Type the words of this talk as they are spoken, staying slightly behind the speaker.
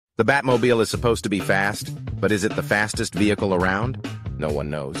The Batmobile is supposed to be fast, but is it the fastest vehicle around? No one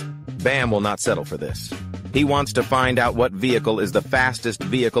knows. Bam will not settle for this. He wants to find out what vehicle is the fastest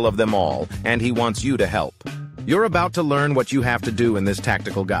vehicle of them all, and he wants you to help. You're about to learn what you have to do in this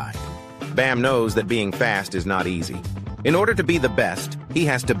tactical guide. Bam knows that being fast is not easy. In order to be the best, he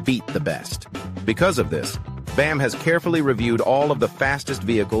has to beat the best. Because of this, Bam has carefully reviewed all of the fastest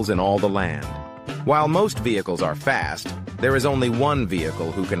vehicles in all the land. While most vehicles are fast, there is only one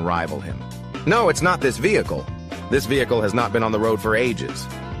vehicle who can rival him. No, it's not this vehicle. This vehicle has not been on the road for ages.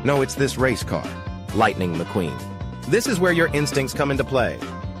 No, it's this race car, Lightning McQueen. This is where your instincts come into play.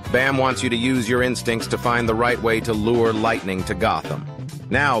 Bam wants you to use your instincts to find the right way to lure Lightning to Gotham.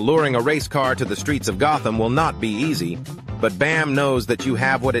 Now, luring a race car to the streets of Gotham will not be easy, but Bam knows that you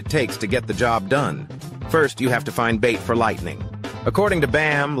have what it takes to get the job done. First, you have to find bait for Lightning. According to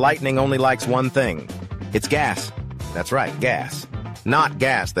Bam, Lightning only likes one thing. It's gas. That's right, gas. Not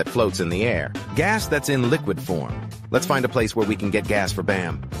gas that floats in the air. Gas that's in liquid form. Let's find a place where we can get gas for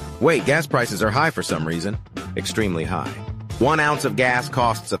Bam. Wait, gas prices are high for some reason. Extremely high. 1 ounce of gas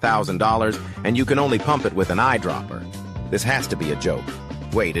costs $1,000, and you can only pump it with an eyedropper. This has to be a joke.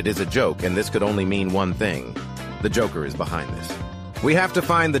 Wait, it is a joke, and this could only mean one thing. The Joker is behind this. We have to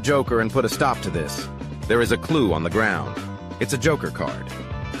find the Joker and put a stop to this. There is a clue on the ground. It's a Joker card.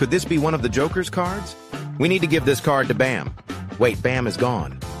 Could this be one of the Joker's cards? We need to give this card to Bam. Wait, Bam is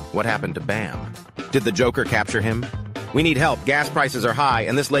gone. What happened to Bam? Did the Joker capture him? We need help. Gas prices are high,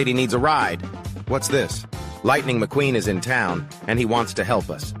 and this lady needs a ride. What's this? Lightning McQueen is in town, and he wants to help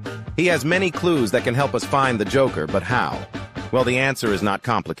us. He has many clues that can help us find the Joker, but how? Well, the answer is not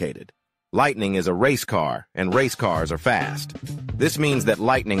complicated. Lightning is a race car, and race cars are fast. This means that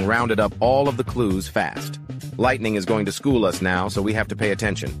Lightning rounded up all of the clues fast. Lightning is going to school us now, so we have to pay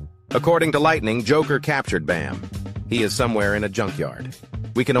attention. According to Lightning, Joker captured Bam. He is somewhere in a junkyard.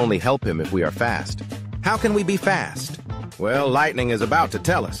 We can only help him if we are fast. How can we be fast? Well, Lightning is about to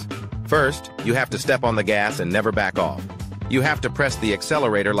tell us. First, you have to step on the gas and never back off. You have to press the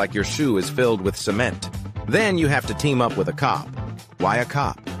accelerator like your shoe is filled with cement. Then you have to team up with a cop. Why a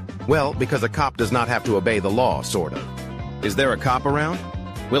cop? Well, because a cop does not have to obey the law, sort of. Is there a cop around?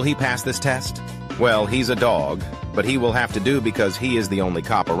 Will he pass this test? Well, he's a dog, but he will have to do because he is the only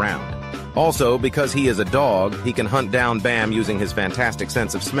cop around. Also, because he is a dog, he can hunt down Bam using his fantastic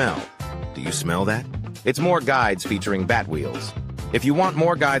sense of smell. Do you smell that? It's more guides featuring Batwheels. If you want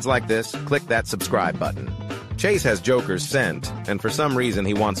more guides like this, click that subscribe button. Chase has Joker's scent, and for some reason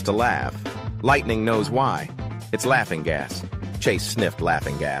he wants to laugh. Lightning knows why. It's laughing gas. Chase sniffed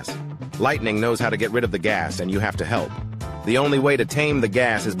laughing gas. Lightning knows how to get rid of the gas, and you have to help. The only way to tame the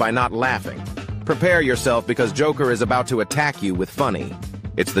gas is by not laughing. Prepare yourself because Joker is about to attack you with funny.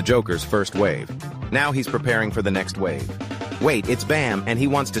 It's the Joker's first wave. Now he's preparing for the next wave. Wait, it's Bam, and he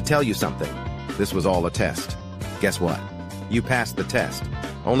wants to tell you something. This was all a test. Guess what? You passed the test.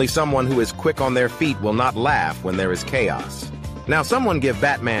 Only someone who is quick on their feet will not laugh when there is chaos. Now someone give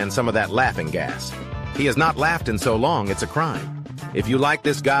Batman some of that laughing gas. He has not laughed in so long, it's a crime. If you like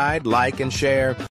this guide, like and share.